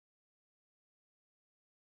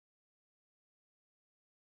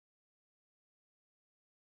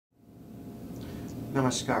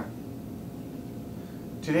Namaskar.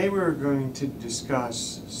 Today we're going to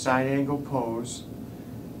discuss side angle pose,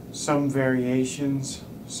 some variations,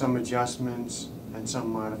 some adjustments, and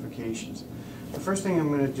some modifications. The first thing I'm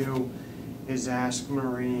going to do is ask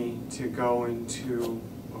Marie to go into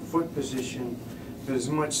a foot position that is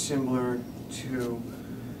much similar to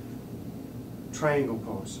triangle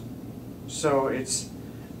pose. So it's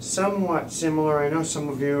somewhat similar. I know some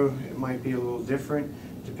of you it might be a little different.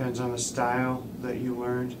 Depends on the style that you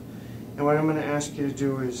learned. And what I'm going to ask you to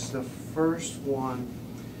do is the first one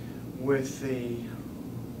with the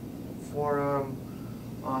forearm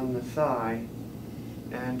on the thigh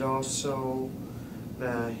and also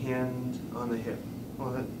the hand on the hip.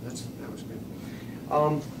 Well, that was good.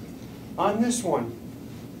 On this one,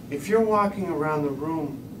 if you're walking around the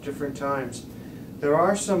room different times, there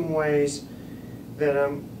are some ways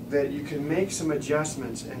that you can make some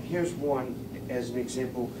adjustments. And here's one as an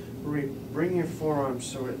example. Bring your forearm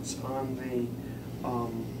so it's on the,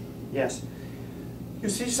 yes. You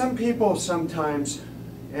see some people sometimes,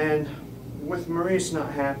 and with Marie it's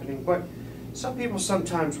not happening, but some people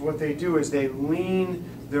sometimes what they do is they lean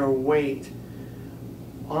their weight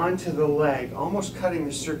onto the leg, almost cutting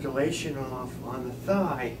the circulation off on the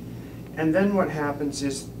thigh. And then what happens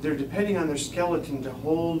is they're depending on their skeleton to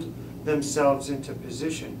hold themselves into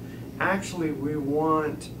position. Actually, we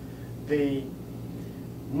want the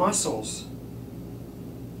muscles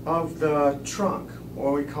of the trunk,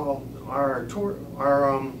 or we call our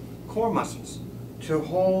core muscles, to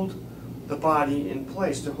hold the body in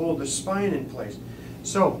place, to hold the spine in place.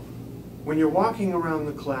 So when you're walking around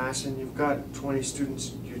the class and you've got 20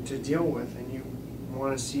 students to deal with, and you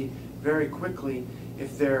want to see very quickly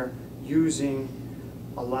if they're using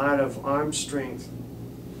a lot of arm strength,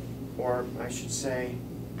 or I should say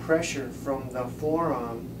pressure from the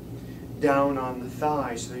forearm down on the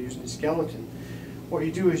thigh, so they're using the skeleton. What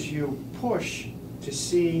you do is you push to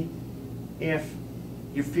see if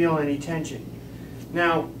you feel any tension.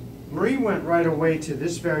 Now, Marie went right away to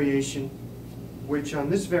this variation, which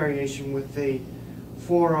on this variation with the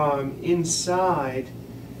forearm inside,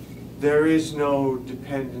 there is no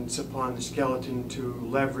dependence upon the skeleton to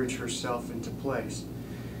leverage herself into place.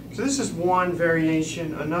 So this is one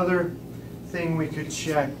variation. Another thing we could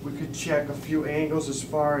check a few angles as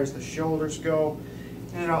far as the shoulders go,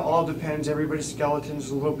 and it all depends. Everybody's skeleton is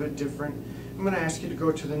a little bit different. I'm going to ask you to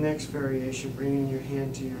go to the next variation, bringing your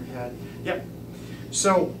hand to your head. Yep.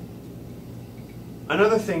 So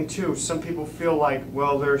another thing too, some people feel like,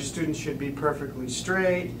 well, their students should be perfectly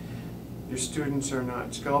straight. Your students are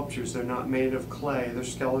not sculptures, they're not made of clay, their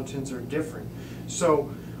skeletons are different.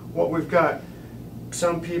 So what we've got,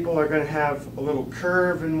 some people are going to have a little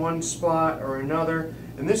curve in one spot or another,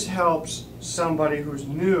 and this helps somebody who's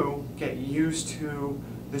new get used to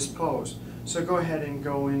this pose. So go ahead and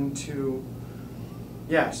go into,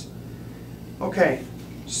 yes. Okay,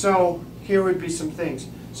 so here would be some things.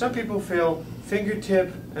 Some people feel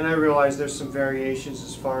fingertip, and I realize there's some variations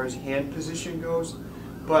as far as hand position goes,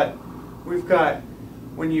 but we've got,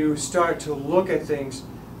 when you start to look at things,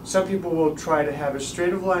 some people will try to have as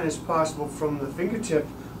straight of a line as possible from the fingertip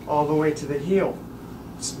all the way to the heel.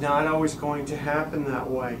 It's not always going to happen that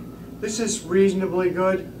way. This is reasonably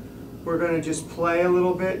good. We're going to just play a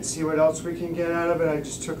little bit, see what else we can get out of it. I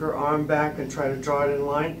just took her arm back and tried to draw it in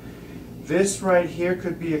line. This right here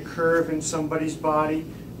could be a curve in somebody's body.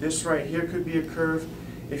 This right here could be a curve.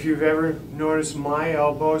 If you've ever noticed my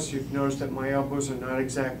elbows, you've noticed that my elbows are not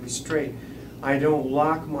exactly straight. I don't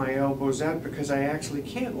lock my elbows out because I actually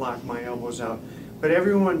can't lock my elbows out. But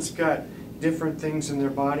everyone's got different things in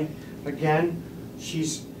their body. Again,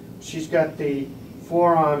 she's got the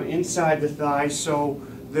forearm inside the thigh, so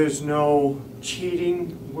there's no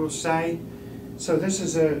cheating, we'll say. So this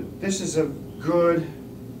is a good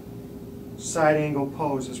side angle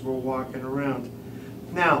pose as we're walking around.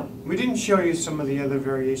 Now, we didn't show you some of the other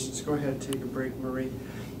variations. Go ahead and take a break, Marie.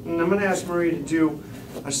 And I'm going to ask Marie to do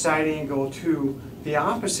a side angle to the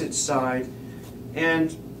opposite side,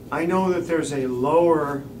 and I know that there's a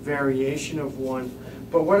lower variation of one,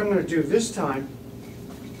 but what I'm going to do this time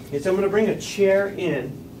is I'm going to bring a chair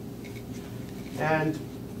in and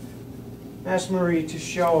ask Marie to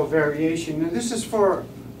show a variation. And this is for,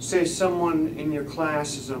 say, someone in your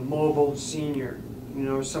class is a mobile senior, you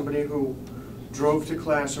know, somebody who drove to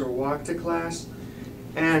class or walked to class,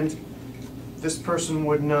 and this person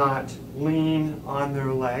would not lean on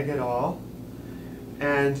their leg at all,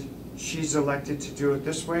 and she's elected to do it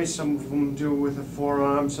this way. Some of them do it with a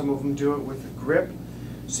forearm, some of them do it with a grip.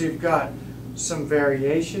 So you've got some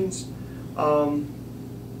variations,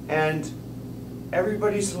 and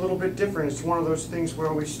everybody's a little bit different. It's one of those things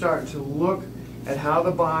where we start to look at how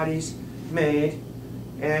the body's made,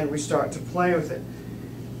 and we start to play with it.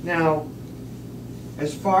 Now,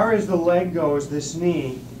 as far as the leg goes, this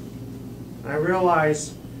knee, I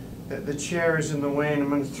realize that the chair is in the way, and I'm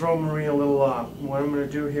going to throw Marie a little off. What I'm going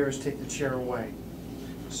to do here is take the chair away.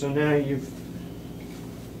 So now you've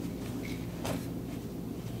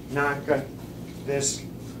not got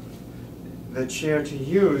the chair to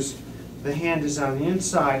use. The hand is on the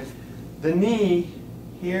inside. The knee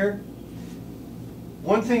here,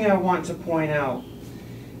 one thing I want to point out,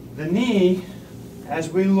 the knee, as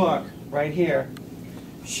we look right here,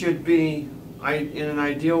 should be, in an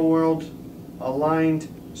ideal world, aligned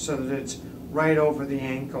so that it's right over the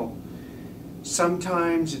ankle.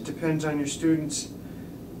 Sometimes, it depends on your students,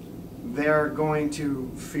 they're going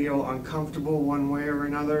to feel uncomfortable one way or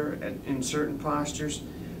another in certain postures.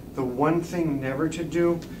 The one thing never to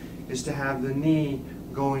do is to have the knee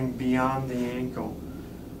going beyond the ankle.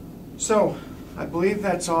 So, I believe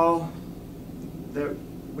that's all that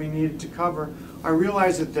we needed to cover. I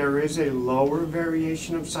realize that there is a lower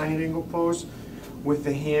variation of side angle pose with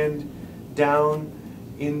the hand down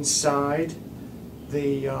inside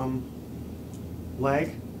the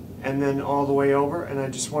leg and then all the way over, and I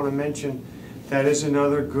just want to mention that is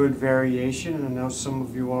another good variation, and I know some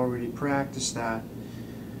of you already practice that.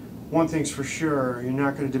 One thing's for sure, you're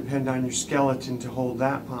not going to depend on your skeleton to hold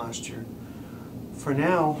that posture. For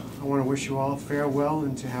now, I want to wish you all farewell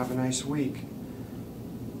and to have a nice week.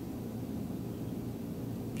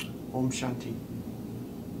 Om Shanti.